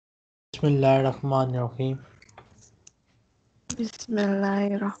Bismillahirrahmanirrahim.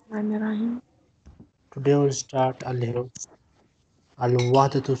 Bismillahirrahmanirrahim. Today we'll start Al-Wahdatu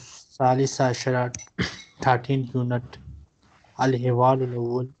Salisa Ashara 13th unit. Al-Hiwal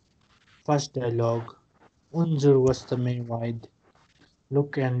al-Awwal. First dialogue. Unzur wastami wa'id.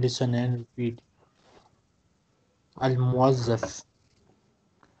 Look and listen and repeat. Al-Muwazzaf.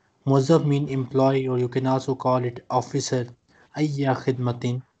 Muwazzaf means employee, or you can also call it officer. Ayya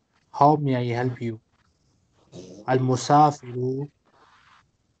khidmatin. How may I help you? Al-Musafiru.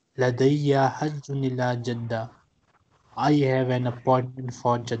 Ladayya hajjun ila Jeddah. I have an appointment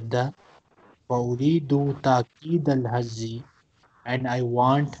for Jeddah. وأريد تأكيد الحجز, and I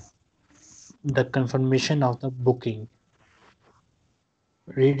want the confirmation of the booking.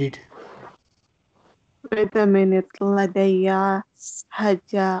 Read it. Wait a minute. Ladaya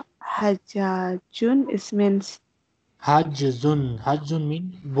hajajun is means Hajjun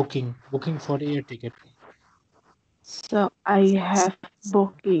mean booking for air ticket. so I have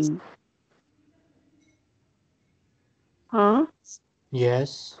booking. Huh?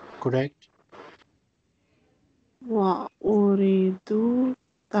 Yes, correct. Wa uridu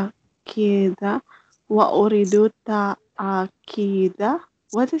takida. Wa uridu ta'akida.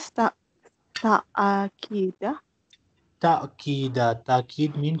 What is ta'akida?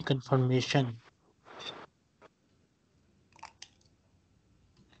 Ta'kid mean confirmation.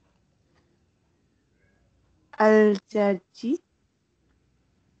 Al-jaji.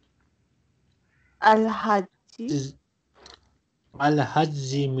 Al-haji. Is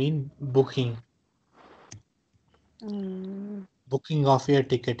Al-Hajji mean booking. Mm, Booking of air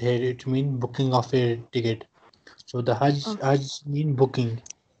ticket. Here it mean booking of air ticket. So the Hajj mean booking.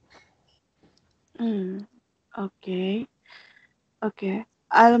 mm, okay. Okay.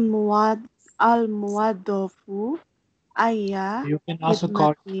 Al-muwaddofu ayya You can also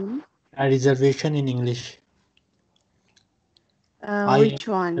call khidmatin. a reservation in English. I have Which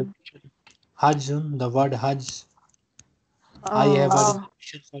a one? reservation. Hajjun, the word Hajj. I have a Oh,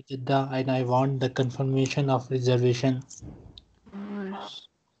 reservation for Jeddah and I want the confirmation of reservation. gosh.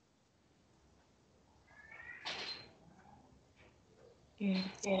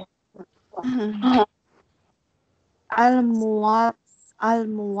 Okay. Al-muwad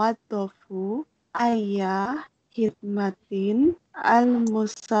al-muwaddofu ayya khidmatin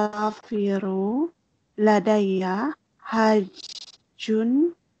al-musafiru ladayya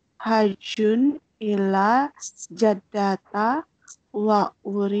hajjun ila jaddata wa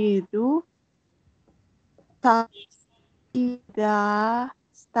uridu ta'kida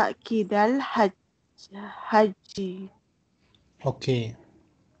ta'kidal haji. Okay.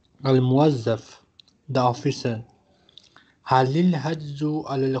 Al-Muwazzaf, the officer. Halil Hajju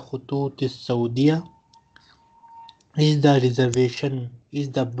al-Khutut al-Saudiya, is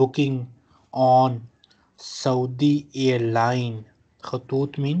the booking on Saudi airline.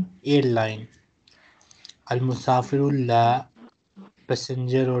 Khutut mean airline. Al-Musafiru la,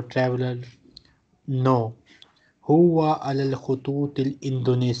 passenger or traveler. No. Huwa al-Khutut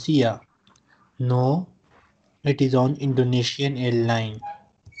al-Indonesia. No, it is on Indonesian airline.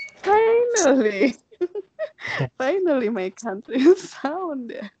 Finally, finally, my country is found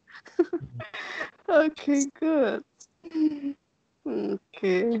there. Okay, good.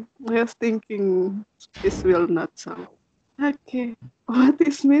 Okay, I was thinking this will not sound. Okay, what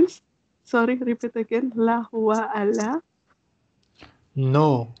this means? Sorry, repeat again. La huwa ala.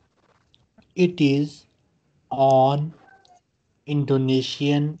 No, it is on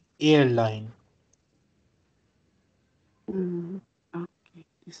Indonesian airline. Okay,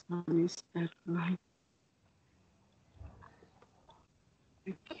 this one is airline.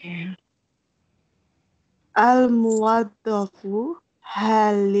 Okay. Al muwaddafu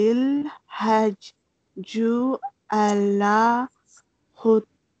halil hajju ala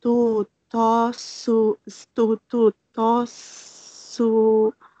hututosu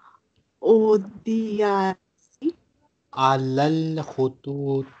udiyati Alal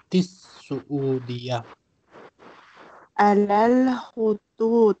Khututis Saudiya. alal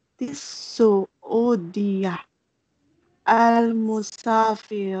hututis suudiyah al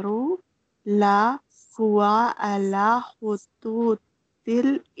musafiru la huwa ala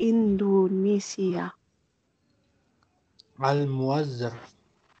hututil Indonesia. Al Muazzaf.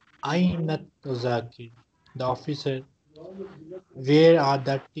 Aina Tazakir. The officer. Where are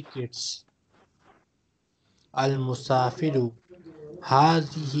the tickets? Al Musafiru.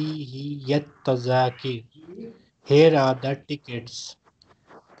 Hazihi hiyat Tazakir. Here are the tickets.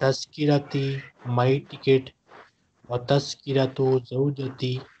 Taskirati, my ticket. Wa taskiratu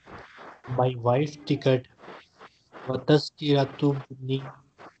zawjati, my wife ticket. Wa taskiratu bni,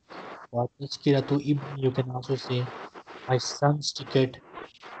 or Tazkiratu Ibn, you can also say my son's ticket,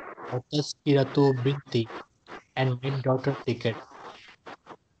 or Tazkiratu Binti, and my daughter ticket.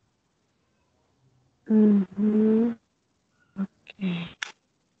 Mm-hmm. Okay.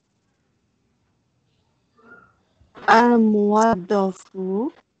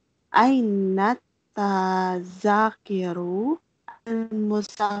 Al-muwaddafu aina tazakiru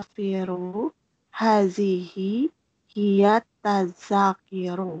al-musafiru hazihi hiya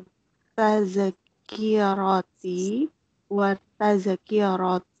tazakiru tazkirati wa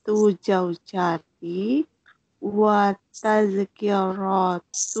tazkiratu jaujati wa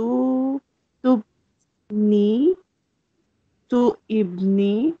tazkiratu tubni tu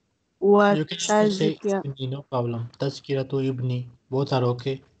ibni wa You can also say tazkir Ibni, no problem. Tazkiratu Ibni, both are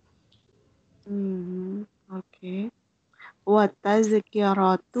okay. mhm, oke. Wa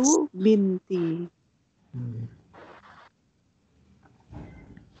tazkiratu binti. Hmm.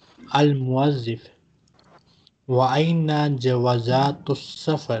 Al-Muwazzif, wa aina jawazatu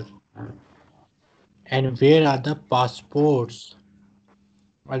safar, and where are the passports?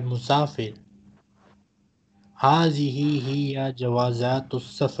 Al-Musafir, hazihi hiya jawazatu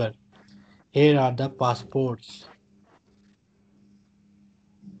safar, here are the passports.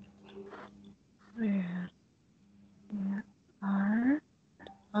 Where are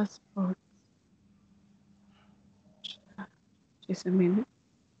passport? Just a minute.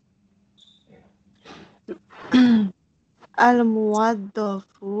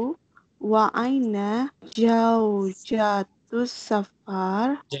 Al-muwaddafu wa aina jaujatus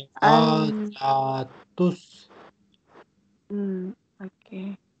safar al Jawazatus,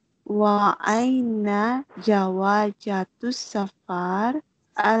 oke. Wa aina jawajatus safar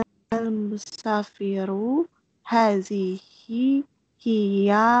al-musafiru hazihi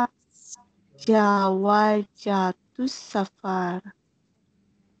hiya jawajatus safar.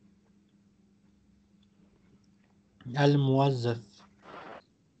 Al-Muwazzaf,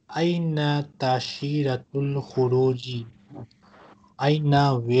 aina tashiratul khuruji,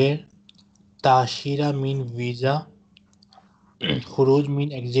 aina where, tashira mean visa, khuruj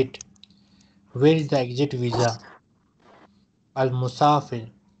mean exit. Where is the exit visa? Al-Musafir,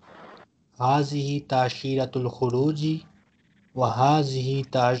 hazihi tashiratul khuruji, wa hazihi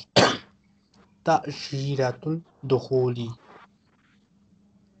tashiratul dukhuli.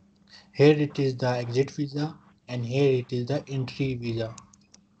 Here it is the exit visa, and here it is the entry visa.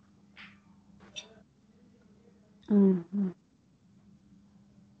 Mhm.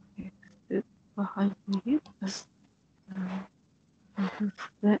 Exit وهذه بس this is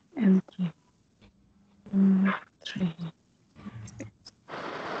the entry. Entry.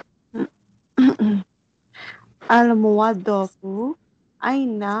 Al-muwaddafu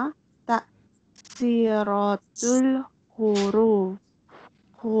aina ta'siratul huruf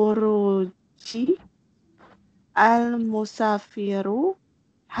khuruji al-musafiru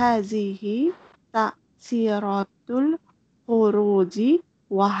hazihi ta'siratul khuruji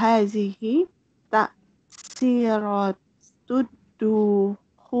wa hazihi ta'siratud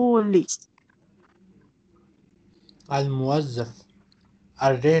dukhuli. Al-Muwazzaf,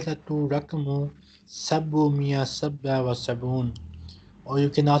 الرحلة رقم 777, or you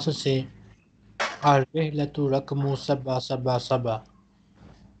can also say الرحلة رقم 777.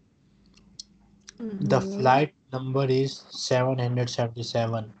 The Mhm. flight number is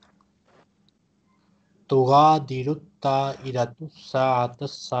 777. تغادر الطائرة الساعة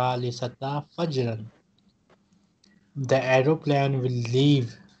الثالثة فجرا. The aeroplane will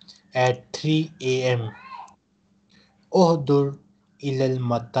leave at 3 a.m. احضر إلى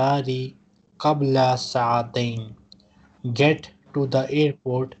المطار قبل ساعتين. Get to the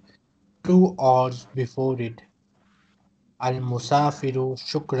airport 2 hours before it. Al-Musafiru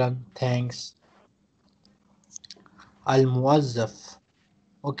Shukran, thanks. Al-Muwazzaf.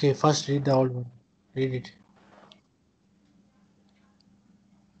 Okay, first read the old one. Read it.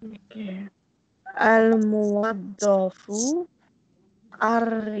 Okay. Al-muwaddafu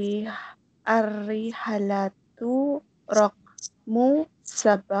arrih arrihalatu raqmu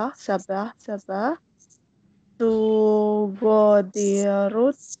sabah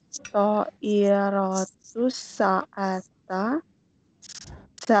tugodirut ta'iratus sa'ata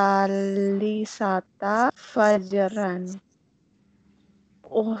salisata fajran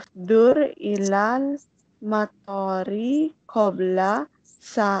uhdur ilal matori qabla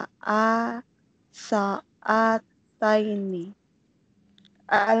sa'a sa'ataini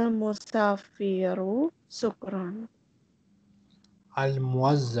al-musafiru sukran.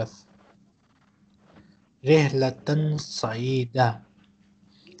 Al-Muwazzaf. Rihlatan Saida.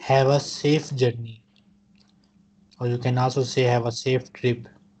 Have a safe journey. Or you can also say have a safe trip.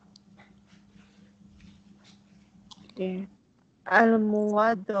 Okay.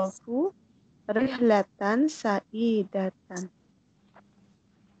 Al-muwaddafu rihlatan sa'idatan.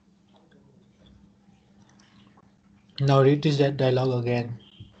 Now read this dialogue again.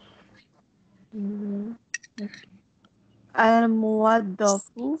 Mhm. Okay.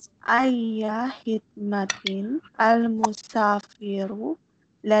 Al-muwaddafu ayya hikmatin al-musafiru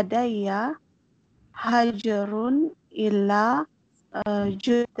ladayya hajarun ila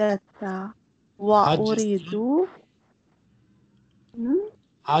juddata wa Hajzun. uridu. Hmm?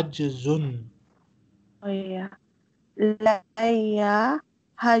 Hajzun. Oh iya, ladayya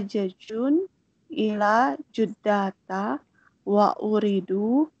hajajun ila juddata wa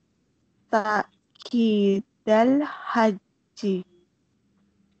uridu ta'kidal haji.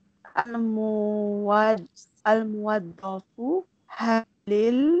 Al-muwad al-muwaddafu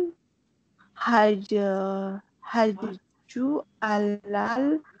halil haj hajju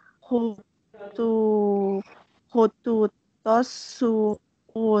alal hutu hututos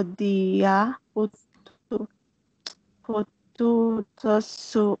suudiyah hututos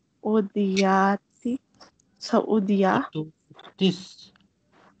suudiyati Saudiyah. Hututis.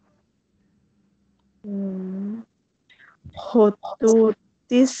 Hmm.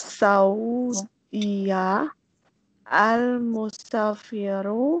 Hututis Saudiyah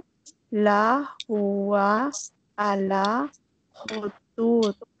al-musafiru la huwa ala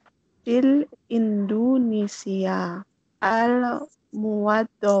hututil Indonesia.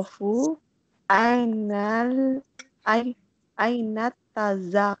 Al-muwaddafu ainal ai- ainat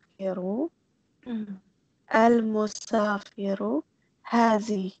tazakiru al-musafiru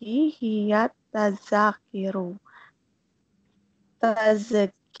hazihi hiya tazakiru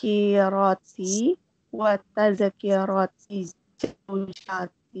tazkirati wa tazkirati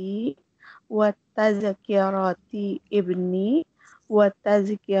zaujati wa tazkirati ibni wa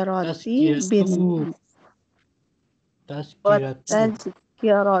tazkirati Tazkiratu. binti wa Tazkiratu.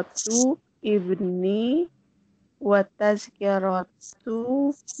 tazkiratu ibni wa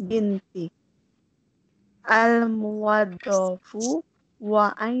tazkiratu binti. Al-muwaddafu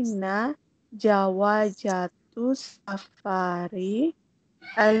wa aina jawazatu safari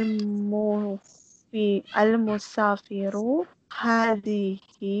al-musafiru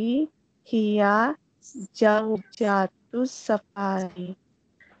hadhihi hiya jawzatu safari.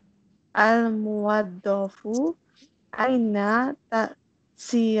 Al-muwaddafu aina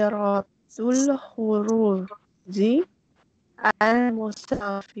ta'siratul khuruji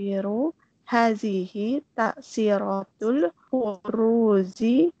al-musafiru hadhihi ta'siratul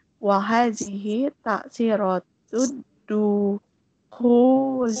khuruji wa hadhihi ta'siratud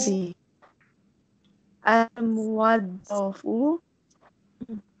dukhuli. Al-muwaddafu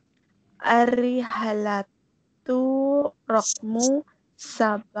ar-rihlatu raqmu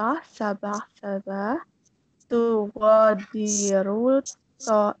sabah sabah sabah tughadiru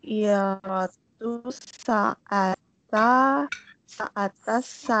ta'iratu sa'ata sa'ata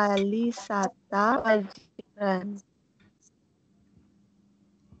salisata wajiran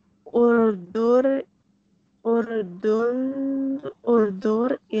urdur urdur urdur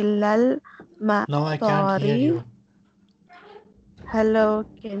ilal Now I can't hear ma'tori. you. Hello,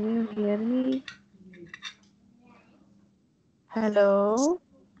 can you hear me? Hello,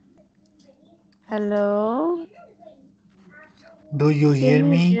 hello, Do you can hear you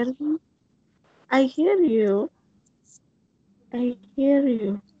me? hear me? I hear you. I hear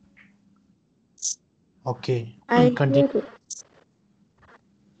you. Okay. I Continue. hear you.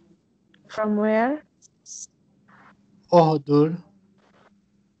 From where? Ohdur.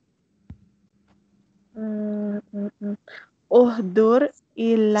 Mm, mm, mm. Uhdur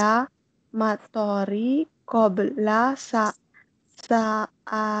ila matori qabla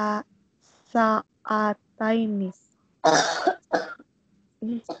sa'a sa'ataini.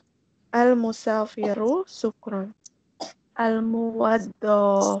 Al-musafiru sukron.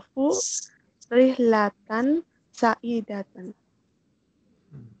 Al-muwaddafu rihlatan sa'idatan.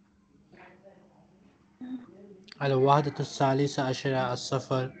 الوحدة الثالثة عشرة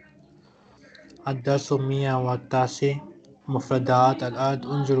السفر الدرس 109 مفردات الأرض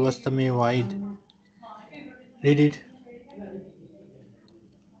انظر واستمع وعيد. Read it.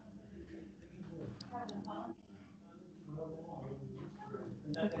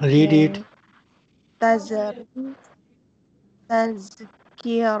 Read it. Okay. Tazar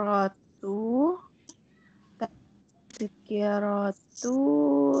tazkiratu tazkiratu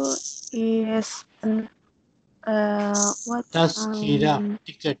is what Tazkira.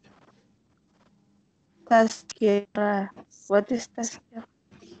 Ticket. tazkira. What is tazkira?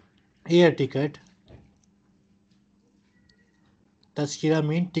 Air ticket. Tazkira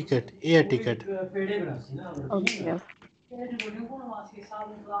mean ticket, air ticket. Okay.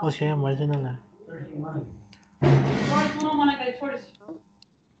 Okay, marginal है.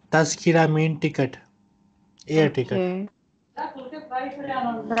 Tazkira mean ticket, air ticket. Okay.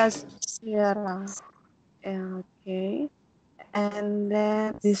 Tazkira. Okay. And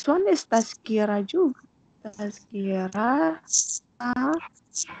then this one is Tazkira juga. Tazkira. And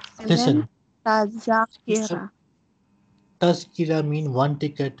then Listen, Tazakira. Tazkira mean one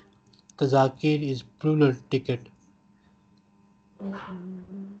ticket. Tazakir is plural ticket.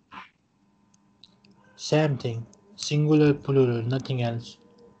 Mm, Same thing. Singular, plural, nothing else.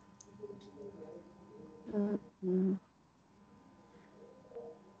 mm, mm.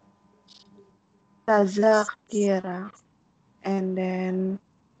 Tazakira. And then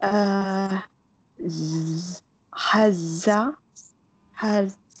z- Hazza.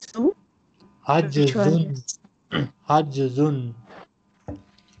 Hazu. Which one? Hajjun. Hajjun.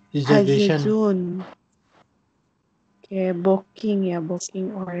 Reservation. Hazazun. Okay, booking ya,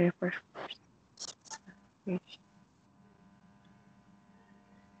 booking or reservation.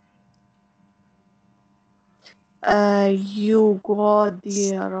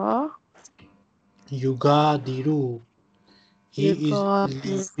 Yugodira. Yugadiru. He is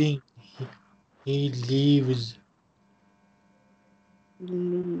Yugodili. leaving. He leaves.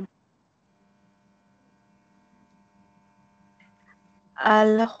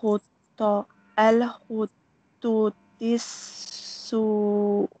 Al-Huto. Al-Hututis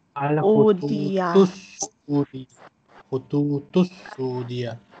Al Saudia. Hututus Sudi. Hututus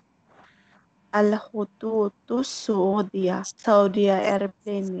Sudia. Al-Hututus Saudia. Saudia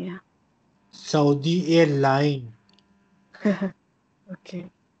airplane ya. Saudi Airline. Okay.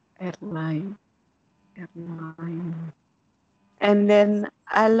 Airline. Airline. And then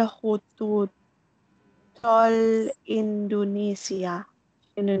Al-Hutut Tol Indonesia.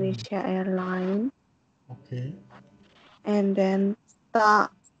 Indonesia Airline. Okay. And then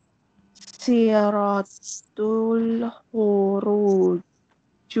Taksiratul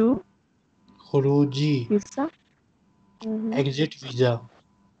Huruju. Khuruji. Bisa? Mhm. Exit visa.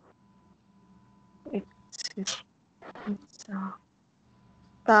 Exit Bisa.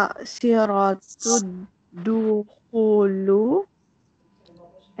 Taksiratul Dukhulu.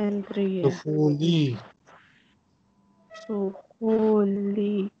 Entry ya. Dukhuli.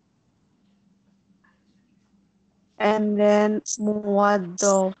 Suhuli. And then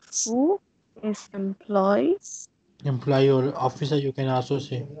Muwaddafu is employee. Employee or officer, you can also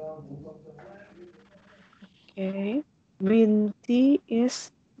say. Okay. Binti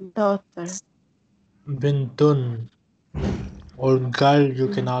is daughter. Bintun. Or girl, you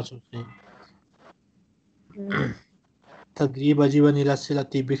can Mm, also say. mm, تدريب أجيبا إلى الأسئلة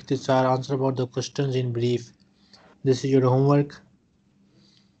باختصار. Answer about the questions in brief. This is your homework.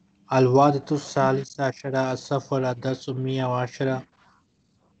 الوعدة الثالثة عشرة السفر الدرس 110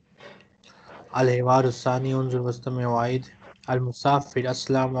 الحوار الثاني انظر واستمع وعيد المسافر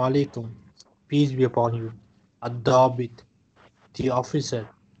السلام عليكم peace be upon you الضابط the officer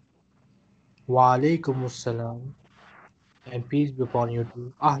وعليكم السلام and peace be upon you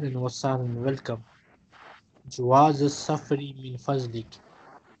too أهلا وسهلا welcome جواز السفر من فضلك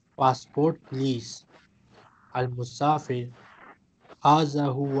passport please المسافر هذا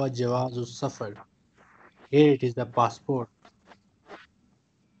هو جواز السفر here it is the passport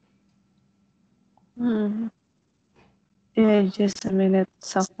mm. Yeah, just a minute.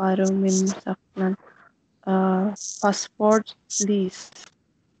 Safaru min Safnan. Passport, please.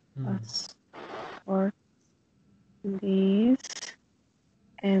 Passport, please.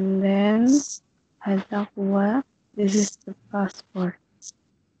 And then هذا هو. This is the passport.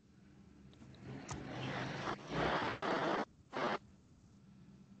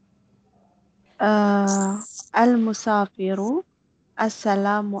 Al-Musafiru.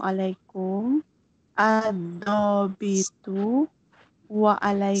 Assalamu alaikum. Ad-Dabitu.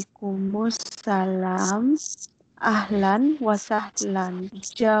 Waalaikumsalam. Ahlan wa sahlan.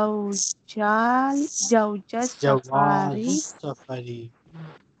 Jaujas جواز safari. السفر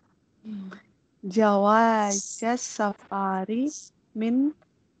Jawajas safari min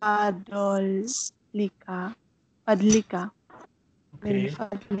fadlika. Fadlika. Min okay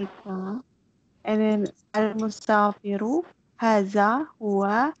fadlika. And then al-musafiru. Haza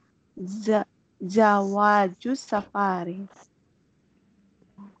huwa zawaju safari.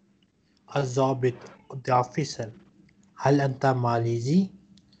 الضابط the officer هل أنت ماليزي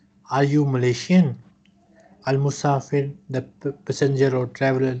are you Malaysian المسافر the passenger or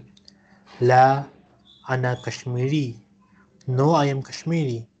traveler لا أنا كشميري no I am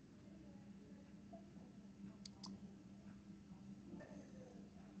Kashmiri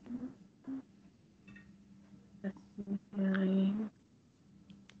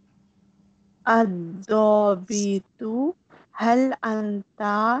الضابط هل أنت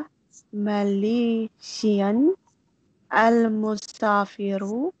ماليزيا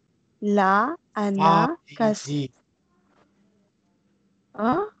المسافر لا أنا كس Malizi.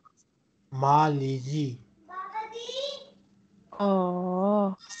 أه؟ Malizi.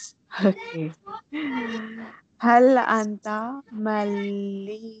 Oh, oke. هل أنت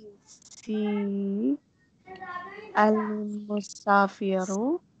ماليزي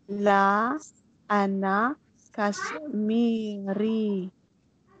المسافر لا أنا كشميري.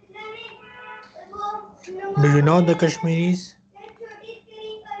 Do you know the Kashmiris?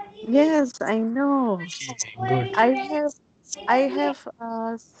 Yes, I know. Good. I have I have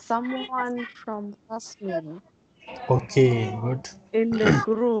someone from Kashmir Okay, good. in the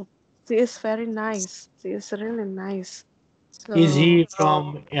group. She is very nice. She is really nice. Is So he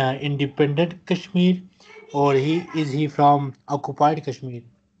from independent Kashmir or he from occupied Kashmir?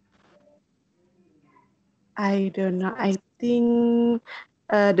 I don't know. I think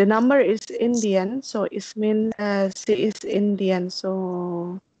the number is Indian, so it means she is Indian.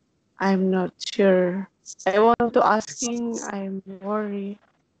 So I'm not sure. I want to asking. I'm worried.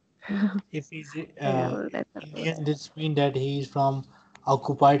 If he's I will later. Indian, this means that he is from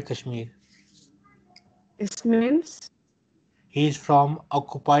occupied Kashmir. It means He is from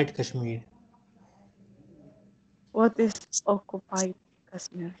occupied Kashmir. what is occupied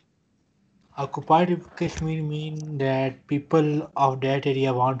Kashmir? Occupied Kashmir mean that people of that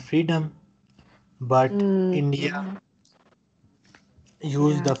area want freedom, but Mm, India yeah, used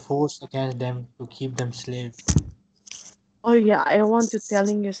yeah. the force against them to keep them slave. Oh yeah, I want to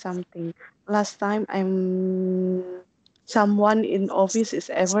telling you something. Last time someone in office is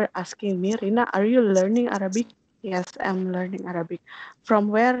ever asking me, Rina, are you learning Arabic? Yes, I'm learning Arabic. From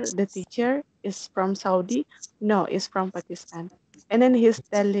where the teacher is from Saudi? No, it's from Pakistan. And then he's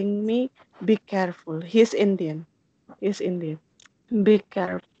telling me, be careful. He's Indian. He's Indian. Be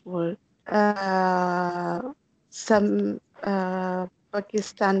careful. Some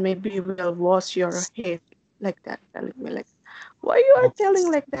Pakistan maybe will wash your head like that, telling me like, why you are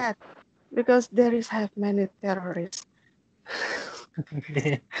telling like that? Because there is have many terrorists.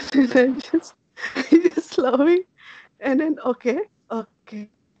 Okay. And then I just laughing. And then okay,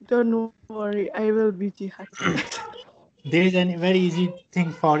 don't worry, I will be jihad. There is a very easy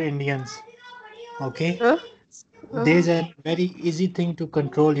thing for Indians. Okay, Huh? there Uh, is a very easy thing to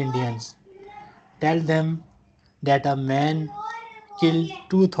control Indians. Tell them that a man killed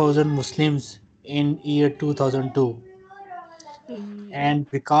 2000 Muslims in year 2002, mm, and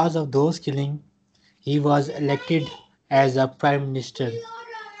because of those killing, he was elected as a prime minister.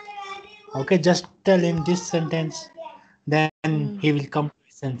 Okay, just tell him this sentence, then he will mm, come to his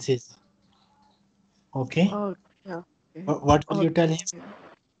senses. Okay, okay, okay, what will you tell him? okay.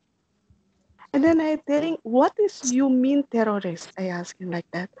 And then I telling, what is you mean terrorist? I ask him like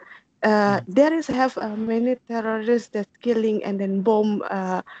that. There is have many terrorists that killing and then bomb.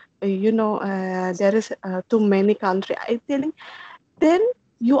 There is too many country. I telling, then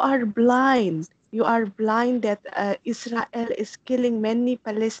you are blind. You are blind that Israel is killing many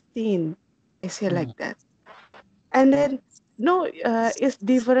Palestine. I say Hmm. like that. And then no, it's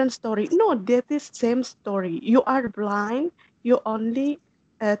different story. No, that is same story. You are blind. You only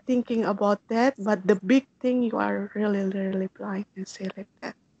thinking about that, but the big thing you are really really blind and say like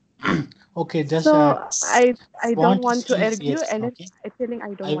that. Okay, just So I don't want to want to see his argue, reaction. and then Okay, I telling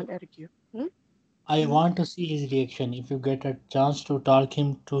I don't I want to argue. Hmm? I Hmm? want to see his reaction. If you get a chance to talk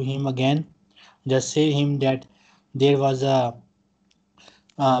him to him again, just say him that there was a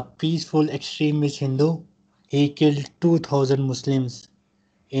peaceful extremist Hindu. He killed 2000 Muslims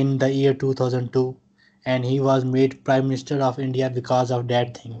in the year 2002, and he was made prime minister of India because of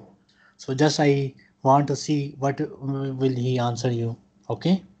that thing. So just I want to see what will he answer you.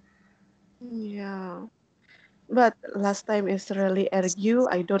 Okay? Yeah. But last time is really argue.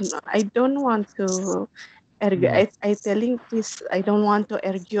 I don't want to argue. Hmm. I telling please I don't want to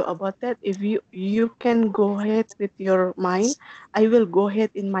argue about that. If you can go ahead with your mind, I will go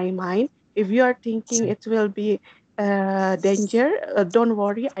ahead in my mind. If you are thinking it will be danger, don't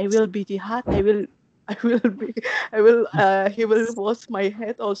worry. I will be jihad. I will. I will be. I will. He will wash my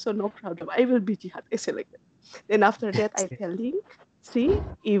head. Also, no problem. I will be jihad. I say like that. Then after that, I telling, see,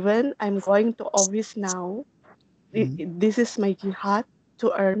 even I'm going to office now. Hmm. This is my jihad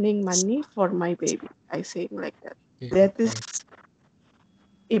to earning money for my baby. I saying like that. Okay, That is okay,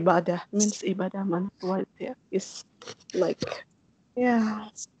 ibadah, means ibadah manual there is like yeah.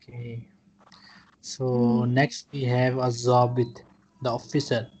 okay. So Mm, next we have a Zabit, the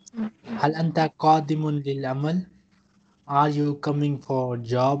officer. mm, هل أنت قادم للعمل? Are you coming for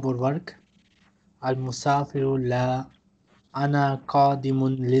job or work? المسافر لا أنا قادم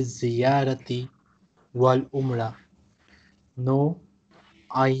للزيارة والعمرة. No,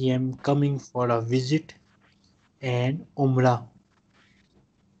 I am coming for a visit and Umrah.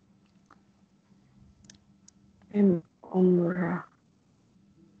 And umrah.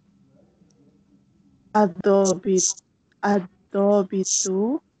 الضابط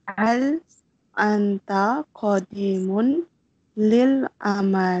الضابط هل أنت قادم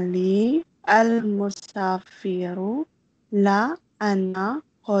للعمل؟ المسافر لا أنا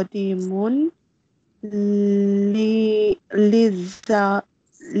قادم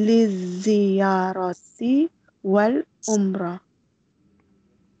للزيارة والعمرة.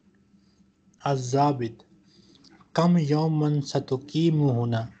 الضابط كم يوما ستقيم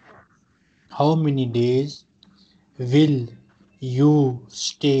هنا? How many days will you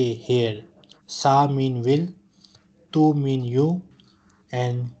stay here? Sa mean will, tu mean you,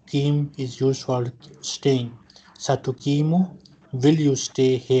 and kim is used for staying. Satukimu, will you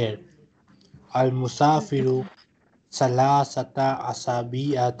stay here? Al Musafiru Salasata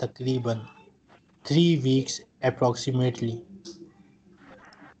Asabi'a Takriban, 3 weeks approximately.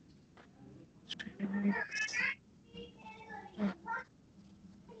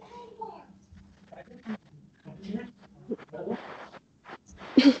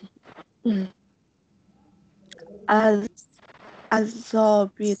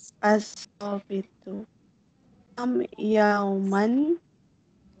 الضابط الضابط كم يوما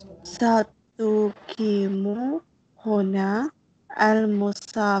ستقيم هنا؟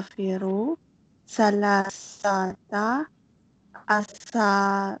 المسافر ثلاثة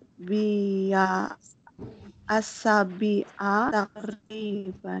أسابيع أسابيع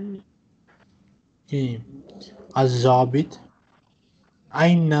تقريبا. Okay. Azabit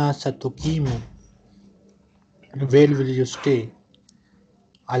Aina Satukimu, where will you stay?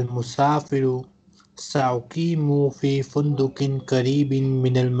 Al Musafiru Saukimu fi Fundukin Karibin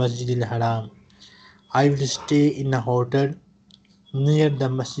Minal Masjid al Haram. I will stay in a hotel near the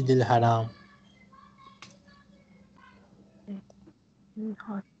Masjid al Haram.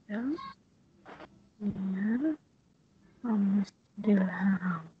 Hotel near Masjidil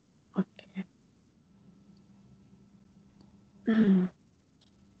Haram. Okay.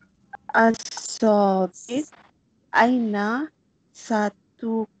 الضابط أين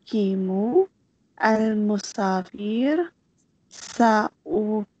ستقيم؟ المسافر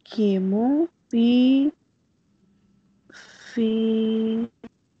سأقيم في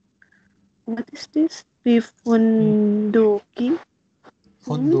what is this؟ في فندق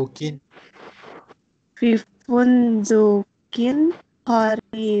Fundukin, في فندق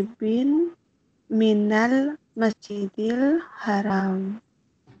قريب من المسجد الحرام.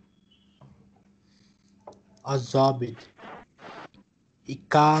 Azabit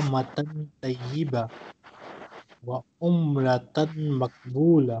Ikamatan Tayyiba wa Umratan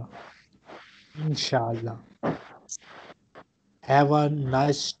Makbula. Inshallah. Have a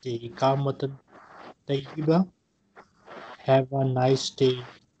nice day. Ikamatan Tayyiba. Have a nice day.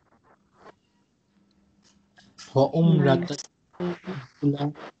 Wa Umratan Nice.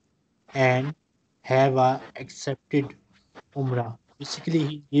 Makbula. And have a accepted Umrah. Basically,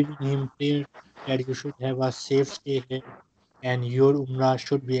 he's giving him prayer that you should have a safe stay here and your Umrah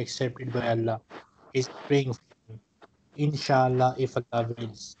should be accepted by Allah. He's praying for him. Inshallah, if Allah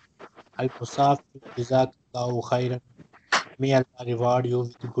wills. Al Musafir Jazakallahu khairan. May Allah reward you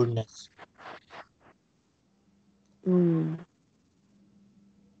with goodness. Mm.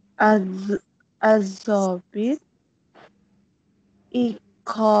 الض- الضابط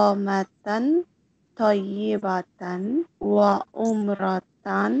إقامة طيبة وعمرة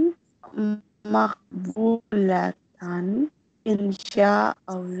مقبولة إن شاء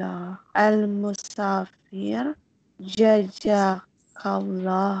الله. المسافر جزاك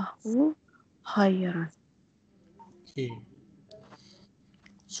الله خيرا. Okay.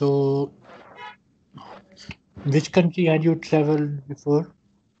 So, which country had you traveled before?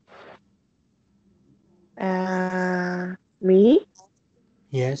 Me,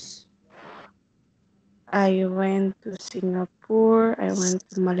 Yes. I went to Singapore, I went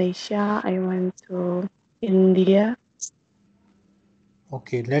to Malaysia, I went to India.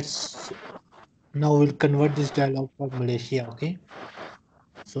 Okay, let's now we'll convert this dialogue for Malaysia. Okay.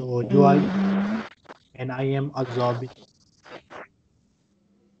 So, you are Mm, and I am Azabit.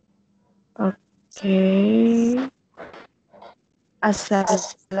 okay.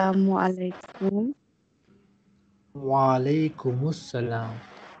 Assalamualaikum. Waalaikumsalam.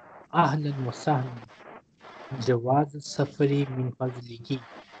 Ahlan wa sahlan. جواز السفر من فضلك.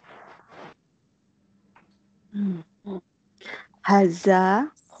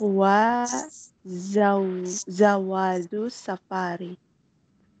 هذا هو Zawadu safari.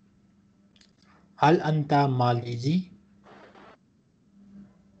 هل أنت ماليزي؟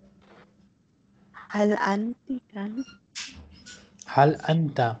 Hal anti kan? هل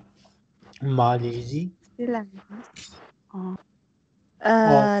أنت ماليزي؟ Sila na. Oh.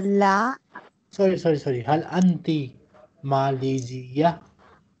 أو La. sorry هل أنت ماليزية؟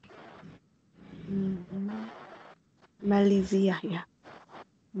 Mhm. Malaysia ya.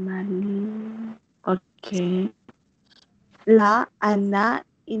 Mali. Oke. La ana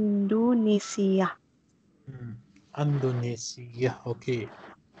Indonesia. إندونيسية أوكي.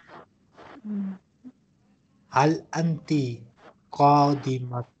 Hmm. هل أنت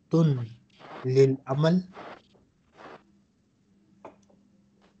قادمة للعمل؟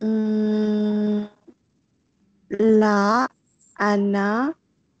 Hmm, la ana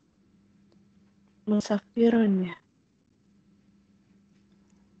musafirun ya.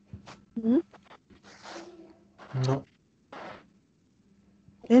 Hmm? No.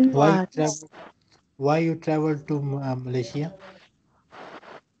 Then Why you what? travel? Why you travel to Malaysia?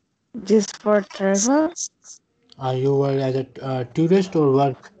 Just for travel? You were as a tourist or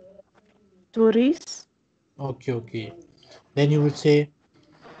work? Tourist? Okay, okay. Then you would say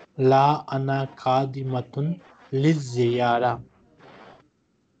La ana qadimatun liziyara.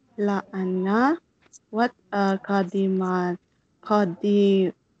 La ana what kadimatun.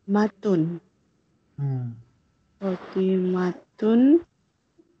 Hmm. Kadimatun.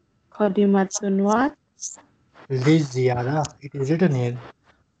 Kadimatun what? Liziyara. It is written here.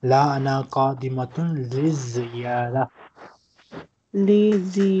 La ana qadimatun liziyara. Li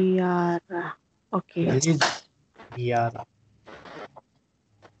ziarah. Oke. Liziyara.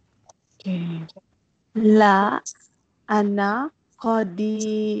 Oke. La ana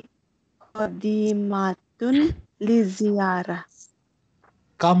kodi kodimatun li ziarah.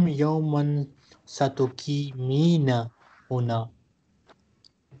 Kam yawman satuki mina huna.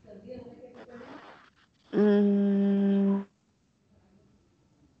 Hmm,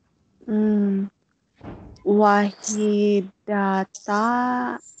 hmm.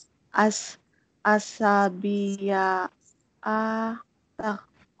 Wahidata as asabiya a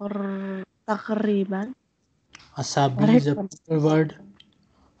takriban. Asabi is Correct. a plural word.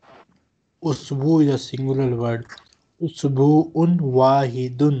 Usbu is a singular word. Usbu'un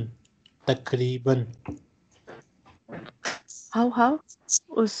wahidun. Takriban. How?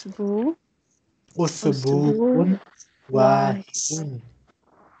 Usbu usbu Usbu'un wah wahidun.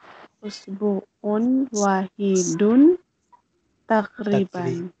 usbuun wahidun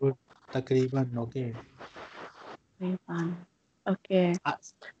takriban. Takribun. Takriban. Okay. Takriban. Oke.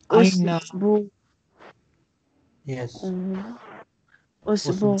 Aina. Usbu Yes. um,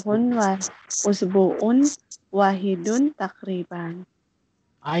 Usbu. usbuun usbuun wahidun takriban.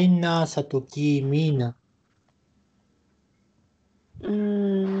 Aina satuki mina.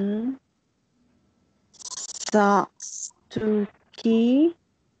 Hmm, sa tuki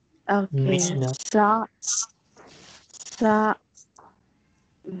oke Mina. sa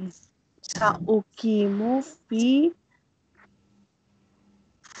mm, saukimu fi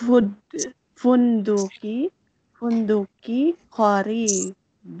fud funduki funduki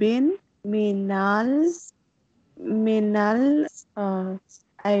bin minal minal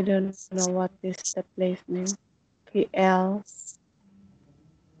I don't know what is the place name. KL.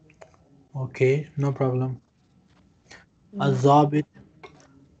 Okay. No problem. Mm, Azabit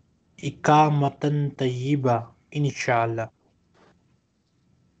ikamatan tayyiba. Inshallah.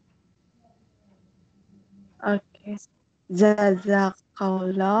 okay.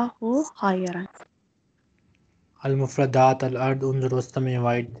 Jazakallahu khairan. المفردات الأرض انظر واستمع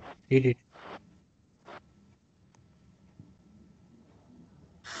وعد. Read it.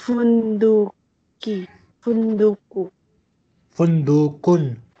 Funduki. Funduku. فندق.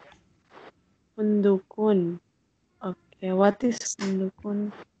 Fundukun. Okay, what is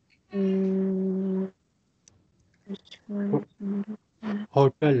fundukun? Hmm, which one is fundukun?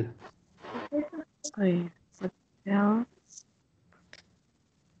 Hotel. Oh, yeah. Hotel.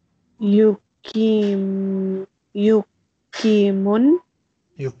 Yukim. Yukimun.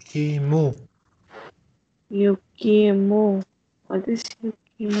 Yukimu. Yukimu. What is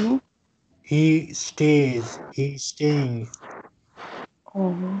yukimu? He stays. He is staying.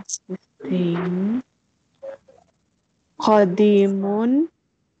 Oh, staying. Qadimun.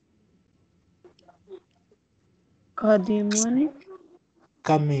 Qadimun.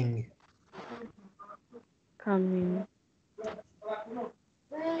 Coming. Coming.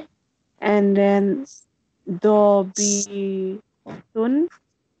 And then Dobitun.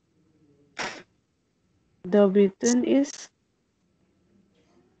 Dobitun is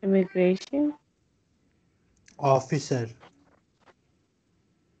immigration. officer,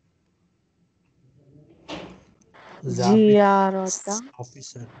 zabit, Ziyarata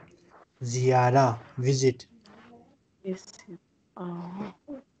officer, ziyara, visit, visit. Oh,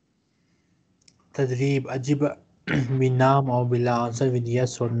 tadrib, ajib, binam or bila, answer with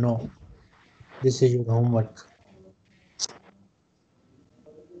yes or no. This is your homework.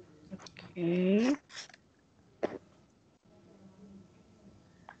 okay.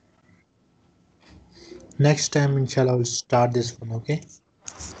 Next time, inshallah, we'll start this one, okay?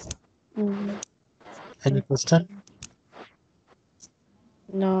 Mm, Any question? okay.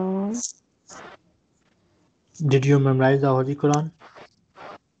 No. Did you memorize the Holy Quran?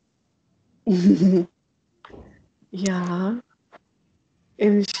 Yeah,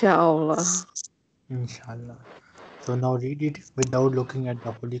 inshallah. Inshallah. So now read it without looking at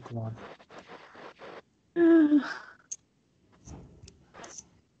the Holy Quran.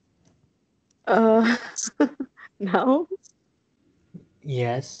 Uh, now?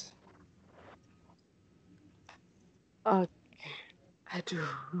 Yes. Okay, I do.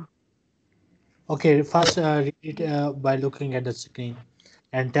 Okay, first read it by looking at the screen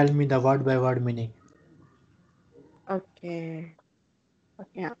and tell me the word by word meaning. Okay.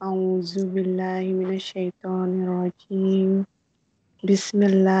 Okay. أعوذ بالله من الشيطان الرجيم. بسم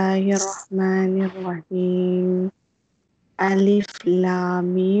الله الرحمن الرحيم. Alif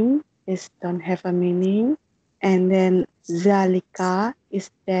Lam Mim is don't have a meaning. And then Zalika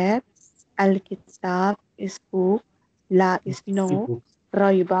is that. Al Kitab is book. La is The no. book.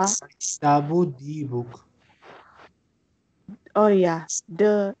 Raiba. Tabu the book. Oh yeah.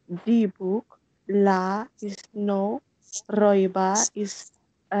 The book. La is no. Roiba is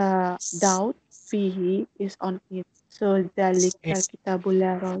doubt. Fihi is on it. So In, Zalika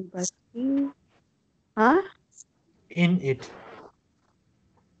Kitabula Roiba. Huh? in it.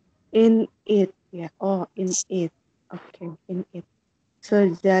 In it. Yeah. Oh, in it. Okay. In it. So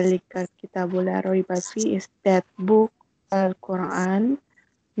Zalika Kitabul La Raiba Fi is that book Al-Quran,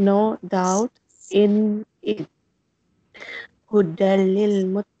 no doubt in it. Hudan lil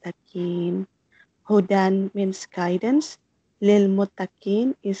muttaqin. Hudan means guidance. Lil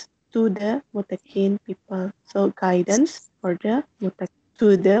muttaqin is to the muttaqin people. So guidance for the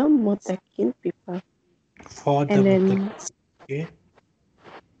to the muttaqin people. For the And muttaqin. then Okay.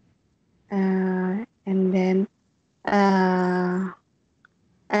 and then uh,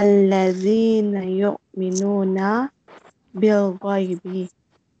 الذين يؤمنون بالغيب.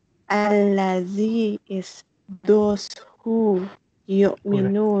 Allazi is those who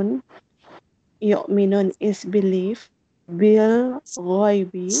Correct. yu'minun. Yu'minun is belief. Bil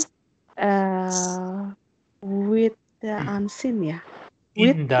ghaibi. Uh, with the unseen, yeah.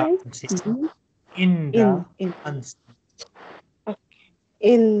 With In the right? unseen. Mhm. In the In. unseen. Okay.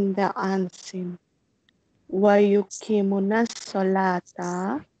 In the unseen. Wa yuqimuna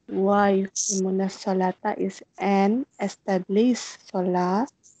solata. Wa yuqimuna solata is an established solat.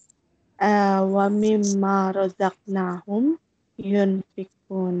 Wa mimma razaqnahum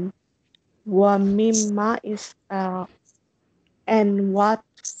yunfikun. Wa mimma is and what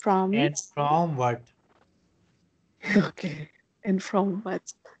from. And from what? Okay. And from what?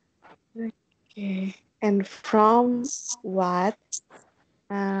 Okay. And from what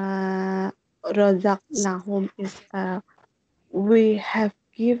razaqnahum is we have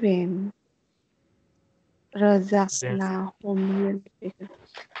given. Them. Razaqnahum yunfikun.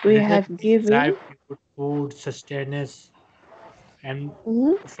 We That have means given. livelihood, food, sustenance, and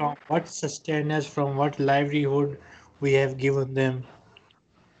Mhm. from what sustenance, from what livelihood we have given them,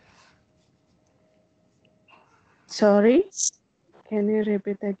 Sorry. Can you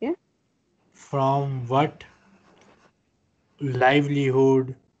repeat again? from what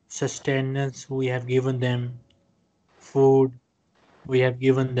livelihood, sustenance we have given them, food we have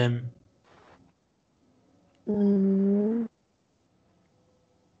given them. Mm,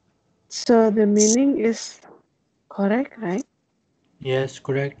 so the meaning is correct, right? Yes,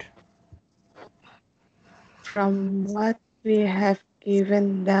 correct. From what we have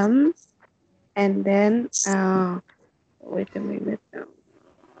given them, and then wait a minute.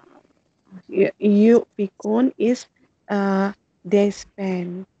 Yupikun is they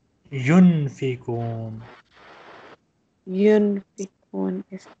spend. Yunfikun. Yunfikun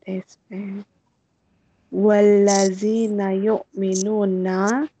is they spend. Wallazina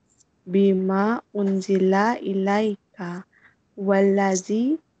yu'minuna bima unzila ilaika.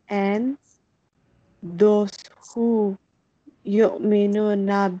 Wallazi and those who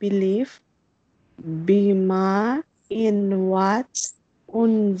yu'minuna believe bima in what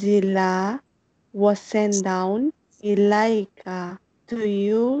unzila was sent down ilaika to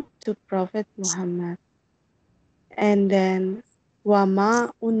you to Prophet Muhammad. and then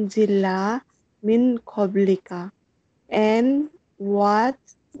wama unzila min qablika, and what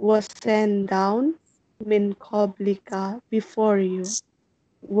was sent down min qablika before you,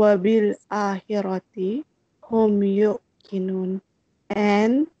 wabil akhirati hum yuqinun,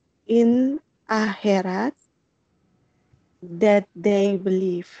 and in akhirat that they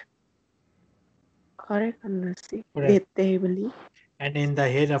believe. Correct, Anasi? Correct. Did they believe? And in the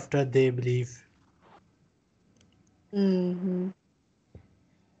hereafter they believe. Mm-hmm.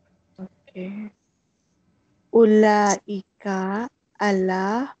 Okay. Ulaika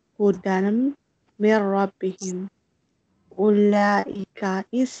ala hudan mir rabbihim. Ulaika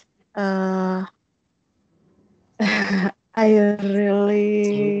is I So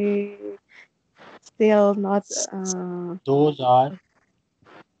really still not those are,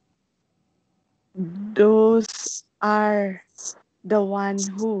 those are the one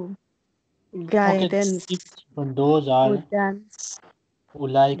who okay, guidance those are hudan,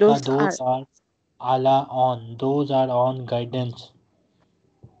 ulaika, those those are, are ala on, those are on guidance.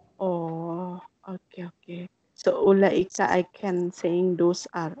 oh, okay, okay. So ulaika I can saying those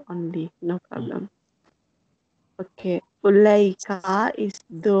are only, no Hmm. problem. Okay. Ulaika is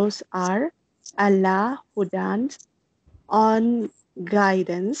those are Allah hudans on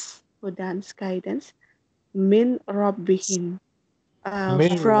guidance, hudans guidance min rabbihim,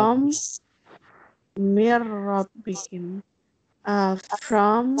 Mir from Rabbi. mir rabbihim,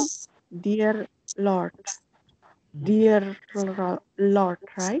 from their Lord, Hmm. dear Lord,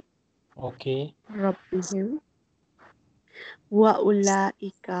 right? Okay. Rabbihim wa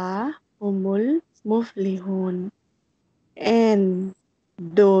ulaika humul muflihun, and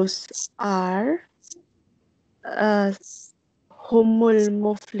those are uh, humul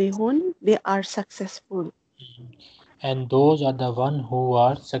muflihun, they are successful, And those are the one who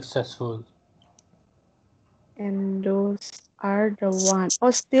are successful. and those are the one.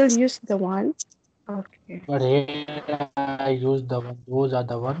 Oh, still use the one. Okay. But here I use the one, those are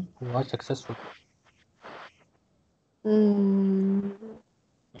the one who are successful. Mm,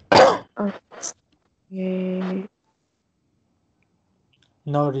 okay.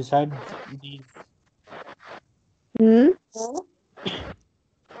 Now recite these, Hmm?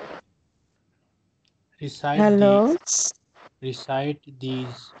 recite Hello. these, recite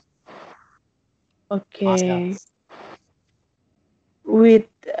these ayah. Okay. With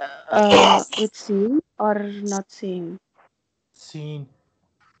seeing or not seeing? Seen.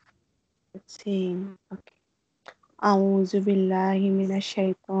 With seeing. Okay. أعوذ بالله من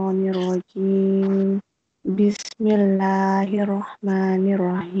الشيطان الرجيم. بسم الله الرحمن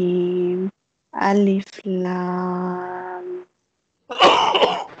الرحيم. ألف لام.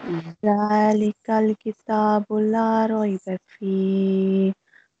 ذلك الكتاب لا ريب فيه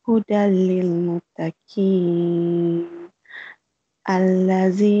هدى للمتقين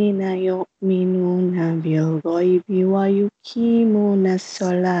الذين يؤمنون بالغيب ويقيمون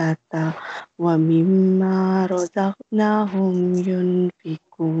الصلاة ومما رزقناهم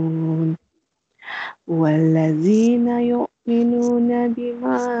ينفقون والذين يؤمنون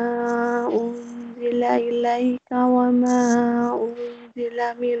بما أنزل إليك وما أنزل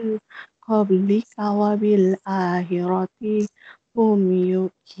من قبلك وبالآخرة هم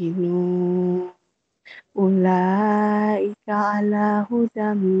يوقنون أولئك على هدى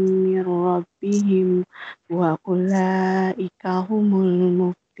من ربهم وأولئك هم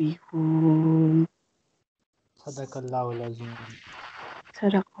المفلحون. Sadaqallahul Azim.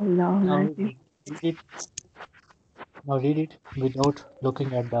 صدق الله Now العظيم. read it. Now read it without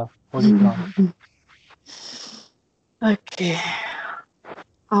looking at the Holy Quran. Okay.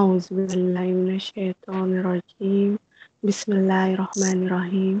 أعوذ بالله من الشيطان الرجيم. بسم الله الرحمن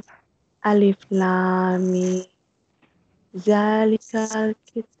الرحيم. ألف لام ميم. ذلك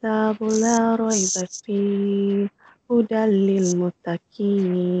الكتاب لا ريب فيه هدى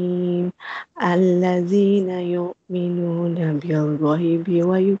للمتقين الذين يؤمنون بالغيب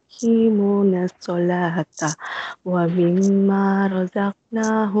ويقيمون الصلاة ومما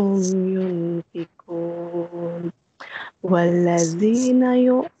رزقناهم ينفقون والذين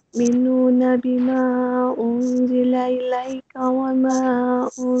يؤمنون بما أنزل إليك وما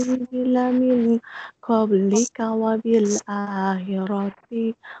أنزل من قبلك وبالآخرة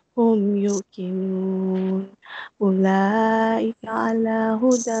هم يوقنون أولئك على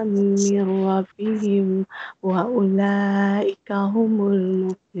هدى من ربهم وأولئك هم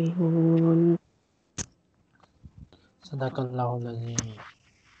المفلحون. Sadaqallahul Azim.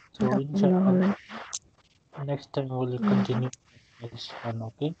 So صدق الله inshallah العظيم. next time we will continue next one.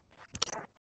 Okay.